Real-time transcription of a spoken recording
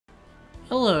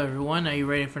Hello everyone, are you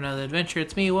ready for another adventure?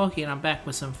 It's me, Woki, and I'm back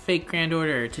with some fake Grand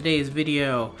Order. Today's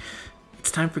video,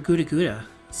 it's time for GudaGuda.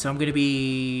 So I'm going to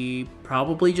be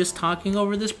probably just talking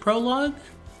over this prologue,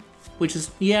 which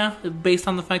is, yeah, based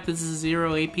on the fact that this is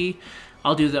 0 AP.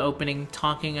 I'll do the opening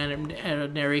talking and a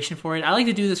narration for it. I like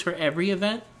to do this for every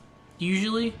event,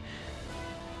 usually.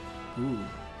 Ooh.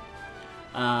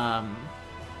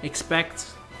 Expect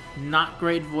not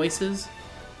great voices.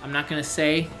 I'm not going to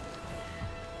say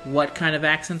what kind of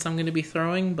accents I'm going to be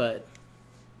throwing, but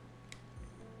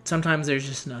sometimes there's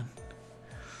just none.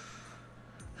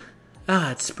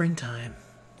 It's springtime.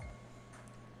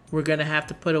 We're going to have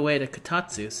to put away the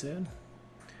Kotatsu soon.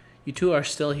 You two are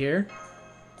still here?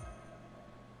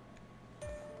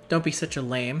 Don't be such a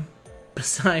lame.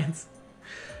 Besides,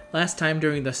 last time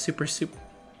during the Super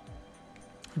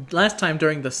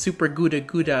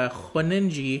GudaGuda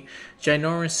Honinji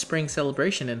ginormous spring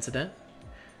celebration incident,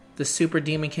 the Super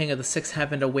Demon King of the Sixth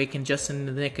Heaven awakened just in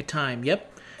the nick of time.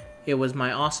 Yep, it was my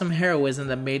awesome heroism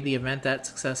that made the event that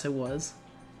success it was.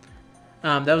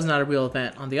 That was not a real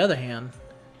event. On the other hand,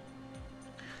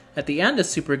 at the end of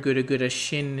Super GudaGuda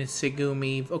Shin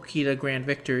Segumi Okita Grand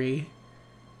Victory,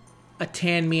 a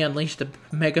Tanmi unleashed a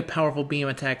mega powerful beam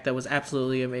attack that was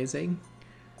absolutely amazing.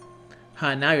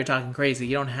 Now you're talking crazy.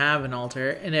 You don't have an altar,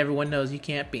 and everyone knows you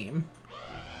can't beam.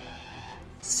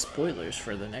 Spoilers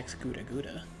for the next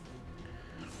GudaGuda.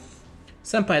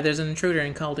 Senpai, there's an intruder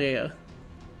in Caldea.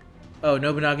 Oh,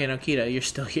 Nobunaga and Okita, you're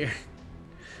still here.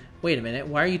 Wait a minute,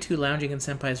 why are you two lounging in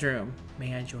Senpai's room?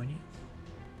 May I join you?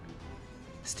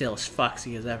 Still as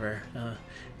foxy as ever.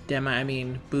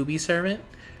 Booby servant?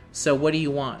 So what do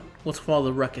you want? What's all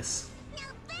the ruckus?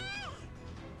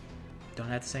 Don't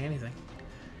have to say anything.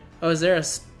 Oh, is there a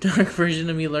dark version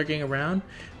of me lurking around?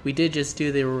 We did just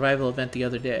do the revival event the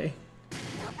other day.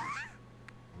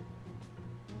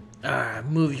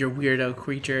 Move your weirdo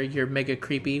creature. You're mega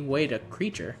creepy. Wait, a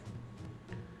creature?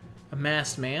 A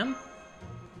masked man?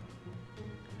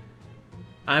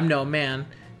 I'm no man.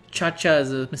 Cha-Cha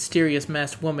is a mysterious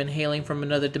masked woman hailing from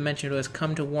another dimension who has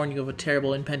come to warn you of a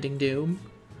terrible impending doom.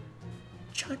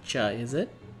 Cha-Cha, is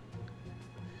it?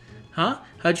 Huh?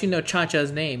 How'd you know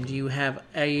Cha-Cha's name? Do you have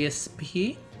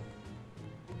ISP?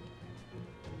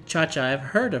 Cha-Cha, I've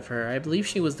heard of her. I believe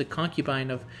she was the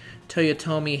concubine of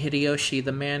Toyotomi Hideyoshi,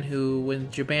 the man who was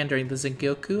in Japan during the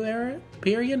Sengoku era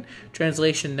period.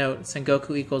 Translation note,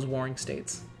 Sengoku equals warring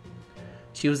states.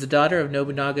 She was the daughter of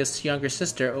Nobunaga's younger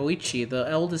sister, Oichi, the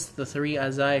eldest of the three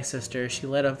Azai sisters. She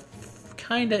led a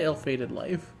kinda ill-fated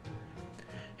life.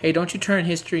 Hey, don't you turn into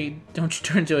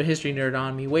a history nerd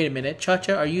on me. Wait a minute,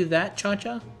 Cha-Cha, are you that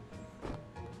Cha-Cha?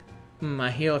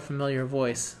 I hear a familiar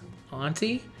voice.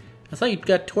 Auntie? I thought you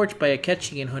got torched by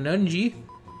Akechi in Hononji.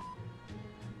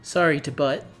 Sorry to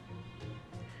butt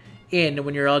in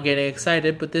when you're all getting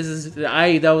excited, but this is the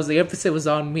emphasis was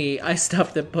on me. I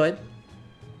stuffed the butt.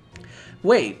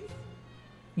 Wait.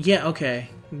 Yeah, okay.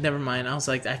 Never mind. I was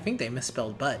like, I think they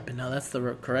misspelled butt, but no, that's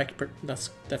the correct.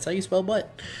 That's how you spell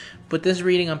butt. But this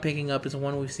reading I'm picking up is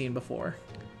one we've seen before.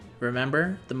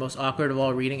 Remember the most awkward of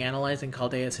all reading analyzed in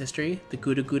Caldea's history, the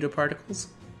GudaGuda particles.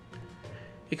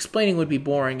 Explaining would be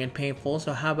boring and painful,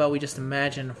 so how about we just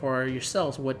imagine for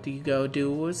yourselves what do you go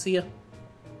do? We'll see ya.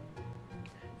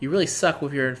 You really suck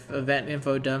with your event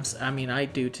info dumps. I mean, I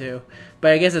do too.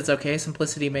 But I guess it's okay.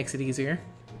 Simplicity makes it easier.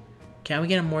 Can we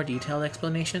get a more detailed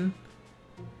explanation?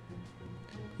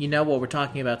 You know what we're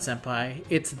talking about, Senpai.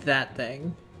 It's that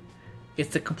thing. It's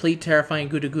the complete terrifying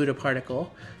GudaGuda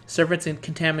particle. Servants and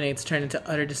contaminates turn into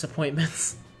utter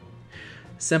disappointments.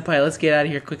 Senpai, let's get out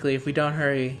of here quickly. If we don't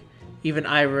hurry, even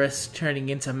Iris turning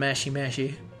into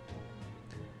mashy.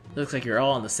 Looks like you're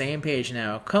all on the same page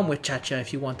now. Come with Cha-Cha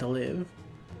if you want to live.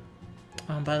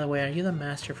 By the way, are you the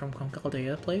master from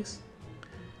Caldea place?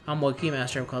 I'm Woki,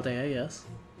 master of Caldea, yes.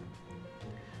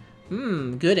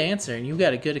 Good answer, and you've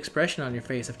got a good expression on your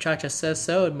face. If Cha-Cha says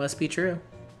so, it must be true.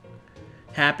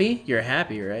 Happy? You're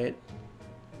happy, right?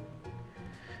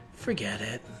 Forget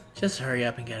it. Just hurry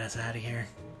up and get us out of here.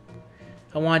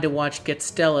 I wanted to watch Get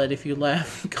Stella'd if you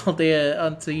laugh Caldea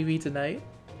on TV tonight.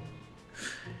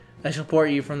 I shall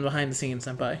report you from behind the scenes,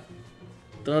 Senpai.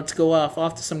 Then let's go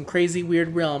off to some crazy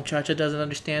weird realm Cha-Cha doesn't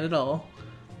understand at all.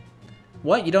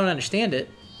 What? You don't understand it?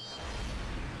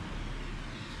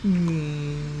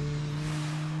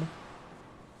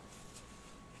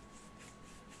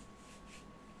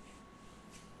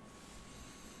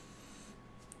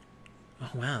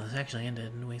 Oh wow, this actually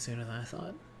ended way sooner than I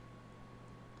thought.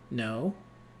 No.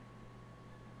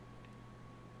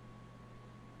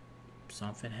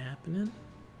 Something happening?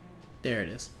 There it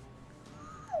is.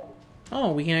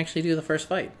 Oh, we can actually do the first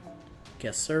fight.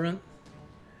 Guest servant.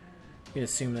 We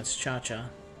assume that's Cha-Cha.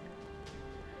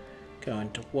 Go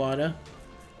into water.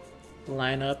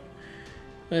 Line up.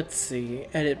 Let's see.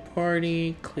 Edit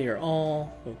party. Clear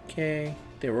all. Okay.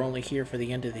 They were only here for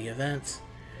the end of the events.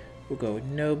 We'll go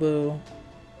with Nobu. We'll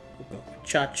go with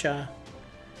Cha-Cha.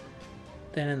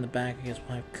 Then in the back, I guess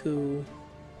we'll have Ku.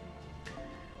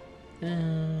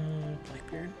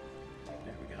 Blackbeard.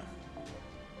 There we go.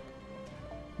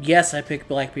 Yes, I picked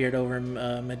Blackbeard over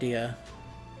Medea.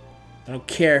 I don't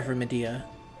care for Medea.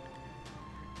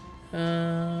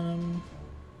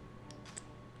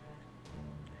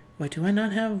 Wait, do I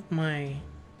not have my...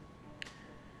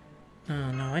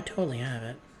 Oh, no, I totally have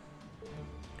it.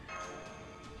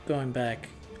 Going back.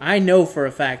 I know for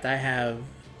a fact I have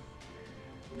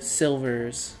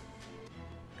Silvers.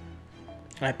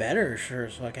 I better sure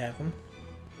as fuck have them.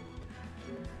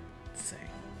 Let's see.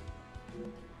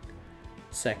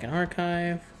 Second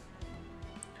archive.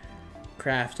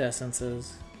 Craft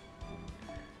essences.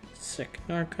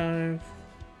 Second archive.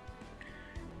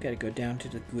 Gotta go down to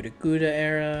the GudaGuda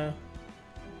era.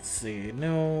 Let's see,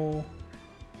 no.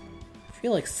 I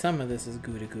feel like some of this is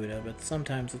GudaGuda, but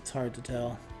sometimes it's hard to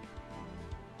tell.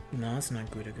 No, it's not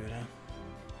GudaGuda.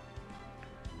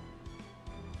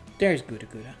 There's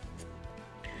GudaGuda.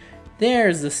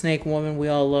 There's the snake woman we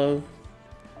all love.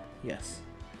 Yes.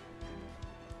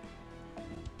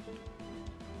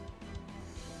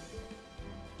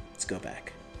 Let's go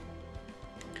back.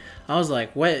 I was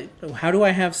like, what? How do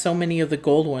I have so many of the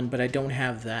gold one, but I don't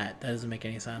have that? That doesn't make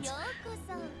any sense.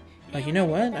 Like, you know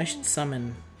what? I should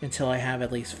summon until I have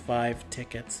at least 5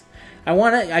 tickets.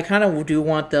 I kind of do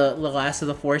want the last of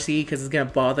the 4C, because it's going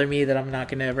to bother me that I'm not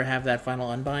going to ever have that final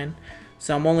unbind.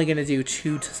 So I'm only going to do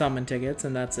 2 summon tickets,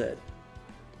 and that's it.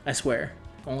 I swear.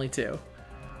 Only 2.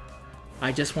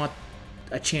 I just want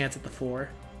a chance at the 4.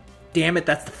 Damn it,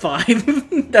 that's the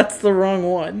 5. That's the wrong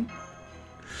one.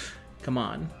 Come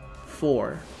on.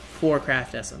 4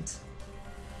 craft essence.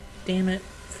 Damn it,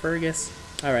 Fergus.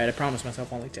 Alright, I promised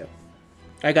myself only 2.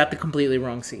 I got the completely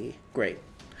wrong CE. Great.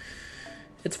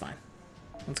 It's fine.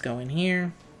 Let's go in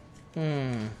here.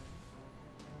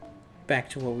 Back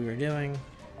to what we were doing.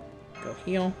 Go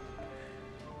heal.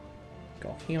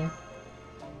 Go heal.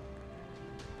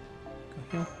 Go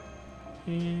heal.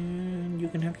 And you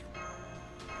can have...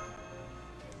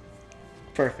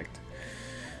 Perfect.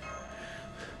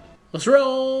 Let's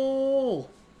roll!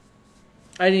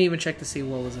 I didn't even check to see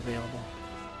what was available.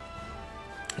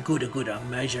 GudaGuda,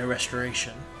 Measure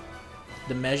Restoration.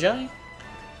 The Magi?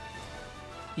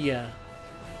 Yeah.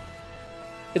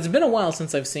 It's been a while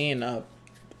since I've seen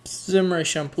Samurai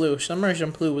Champloo. Samurai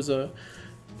Champloo was a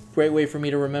great way for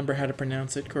me to remember how to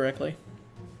pronounce it correctly.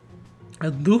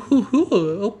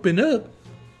 Open up.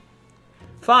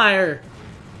 Fire!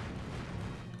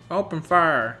 Open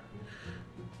fire.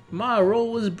 My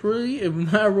role was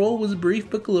brief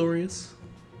but glorious.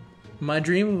 My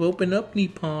dream of opening up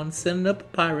Nippon, setting up a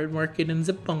pirate market in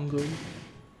Zippongo.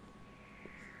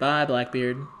 Bye,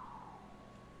 Blackbeard.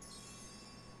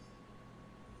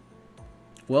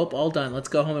 Welp, all done. Let's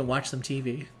go home and watch some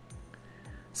TV.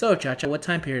 So, Cha-Cha, what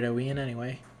time period are we in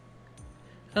anyway?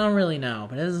 I don't really know,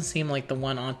 but it doesn't seem like the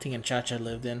one Auntie and Cha-Cha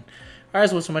lived in.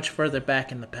 Ours was so much further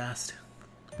back in the past.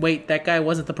 Wait, that guy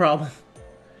wasn't the problem.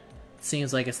 It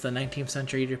seems like it's the 19th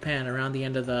century Japan, around the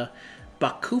end of the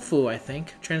Bakufu, I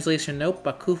think. Translation note,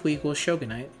 Bakufu equals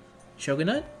shogunate.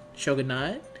 Shogunate?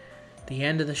 Shogunate? The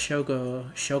end of the shogunate?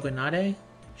 Shogun?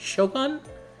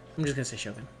 I'm just gonna say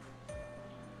shogun.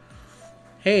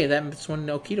 Hey, that's when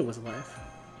Okita was alive.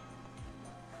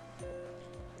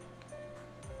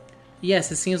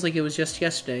 Yes, it seems like it was just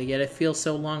yesterday, yet it feels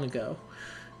so long ago.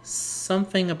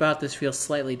 Something about this feels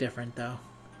slightly different, though.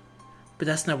 But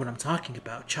that's not what I'm talking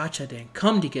about. Cha-Cha didn't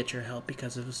come to get your help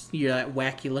because you're that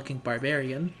wacky-looking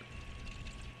barbarian.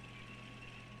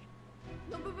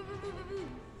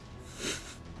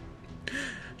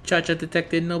 Cha-Cha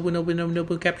detected.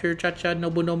 Nobu captured Cha-Cha.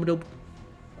 Nobu.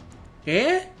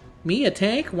 Eh? Me, a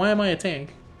tank? Why am I a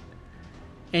tank?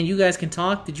 And you guys can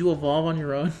talk? Did you evolve on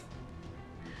your own?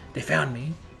 They found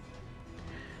me.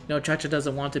 No, Cha-Cha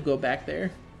doesn't want to go back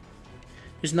there.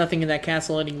 There's nothing in that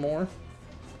castle anymore.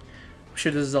 I'm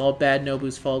sure this is all bad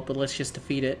Nobu's fault, but let's just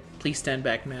defeat it. Please stand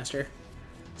back, Master.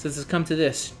 Since it's come to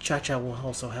this, Cha-Cha will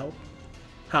also help.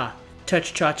 Ha!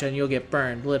 Touch Cha-Cha and you'll get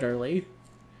burned, literally.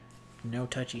 No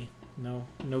touchy. No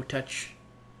touch.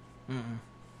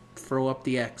 Throw up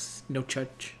the X. No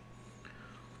touch.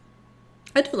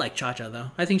 I do like Cha-Cha,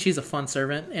 though. I think she's a fun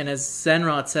servant, and as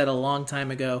Zenrot said a long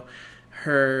time ago,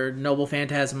 her noble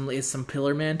phantasm is some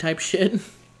Pillar Man type shit.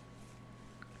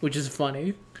 Which is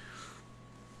funny.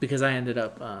 Because I ended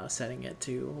up setting it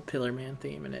to a Pillar Man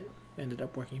theme, and ended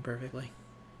up working perfectly.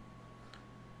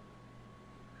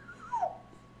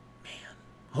 Man,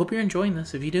 I hope you're enjoying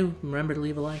this. If you do, remember to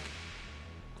leave a like.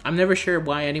 I'm never sure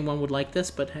why anyone would like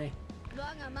this, but hey.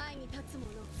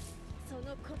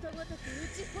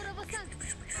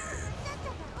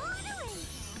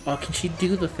 Oh, can she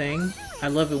do the thing? I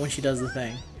love it when she does the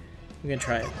thing. I'm gonna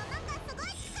try it.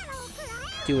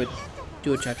 Do it.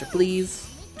 Do it, Cha-Cha,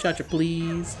 please. Cha-Cha,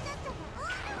 please.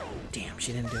 Damn,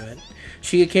 she didn't do it.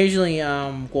 She occasionally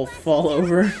will fall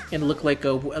over and look like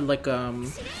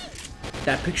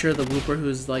that picture of the Whooper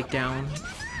who's like down.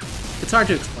 It's hard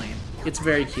to explain. It's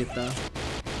very cute though.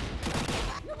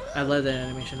 I love that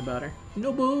animation about her.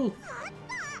 Nobu!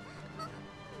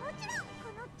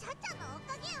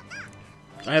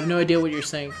 I have no idea what you're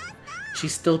saying.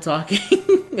 She's still talking.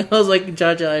 I was like,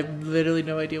 Cha-Cha, I have literally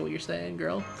no idea what you're saying,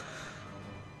 girl.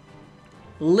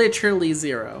 Literally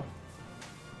zero.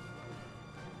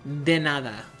 De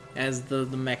nada, as the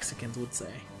Mexicans would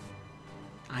say.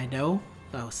 I know,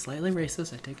 that was slightly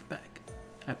racist, I take it back.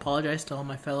 I apologize to all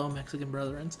my fellow Mexican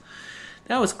brethren.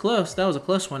 That was close, that was a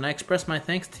close one. I express my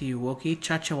thanks to you, Wookie.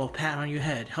 Cha-Cha will pat on your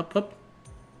head. Hup, hup.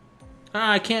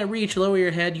 Ah, I can't reach, lower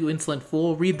your head, you insolent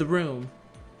fool. Read the room.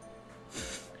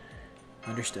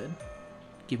 Understood.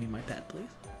 Give me my pat, please.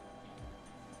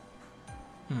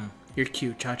 You're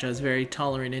cute. Cha-Cha is a very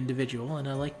tolerant individual, and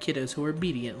I like kiddos who are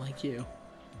obedient like you.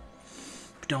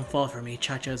 But don't fall for me.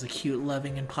 Cha-Cha is a cute,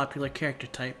 loving, and popular character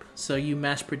type. So you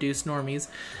mass-produced normies,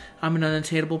 I'm an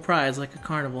unattainable prize like a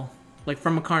carnival. Like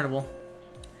from a carnival.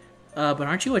 But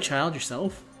aren't you a child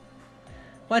yourself?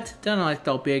 What? Don't act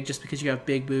all big just because you have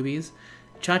big boobies.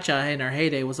 Cha-Cha in her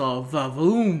heyday was all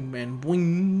va-voom and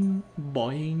boing,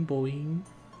 boing, boing.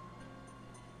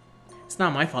 It's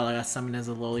not my fault I got summoned as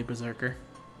a lowly berserker.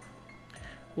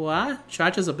 What?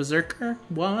 Cha-Cha's a berserker?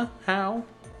 What? How?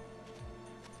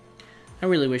 I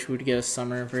really wish we would get a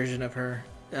summer version of her,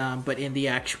 but in the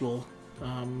actual,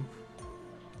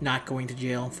 not going to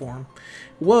jail form.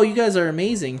 Whoa, you guys are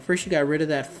amazing. First you got rid of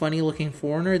that funny-looking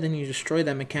foreigner, then you destroyed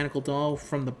that mechanical doll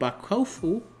from the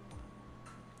Bakufu.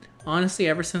 Honestly,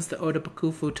 ever since the Oda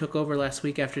Bakufu took over last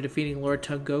week after defeating Lord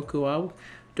Tokugawa,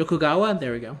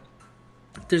 there we go.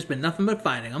 There's been nothing but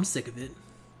fighting. I'm sick of it.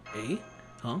 Eh?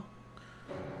 Huh?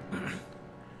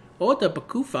 Oda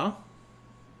Bakufa?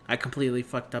 I completely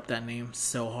fucked up that name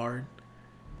so hard.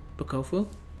 Bakufu?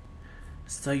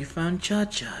 So you found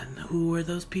Cha-Cha, and who were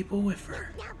those people with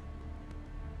her?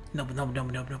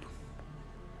 Nobu.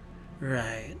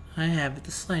 Right. I haven't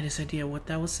the slightest idea what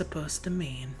that was supposed to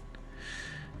mean.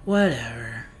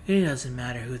 Whatever. It doesn't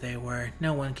matter who they were.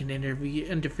 No one can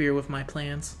interfere with my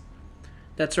plans.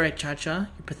 That's right, Cha-Cha. Your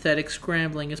pathetic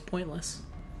scrambling is pointless.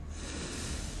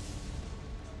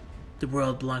 The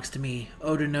world belongs to me,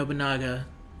 Oda Nobunaga,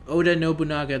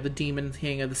 the demon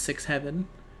king of the sixth heaven.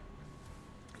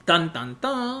 Dun dun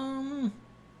dun!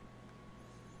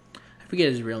 I forget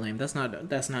his real name. That's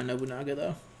not Nobunaga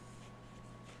though.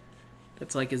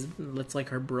 That's like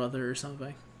her brother or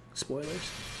something.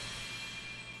 Spoilers.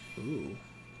 Ooh.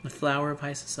 The flower of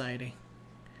high society.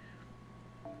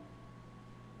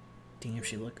 Dang, if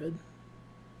she looked good.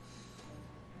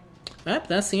 Yep,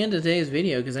 that's the end of today's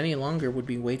video, because any longer would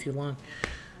be way too long.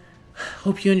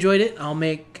 Hope you enjoyed it.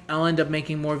 I'll end up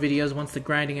making more videos once the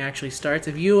grinding actually starts.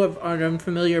 If you are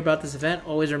unfamiliar about this event,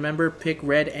 always remember, pick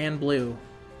red and blue.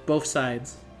 Both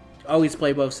sides. Always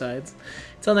play both sides.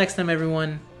 Until next time,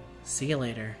 everyone, see you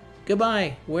later.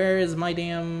 Goodbye. Where is my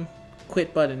damn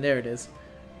quit button? There it is.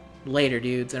 Later,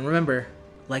 dudes. And remember,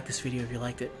 like this video if you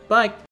liked it. Bye!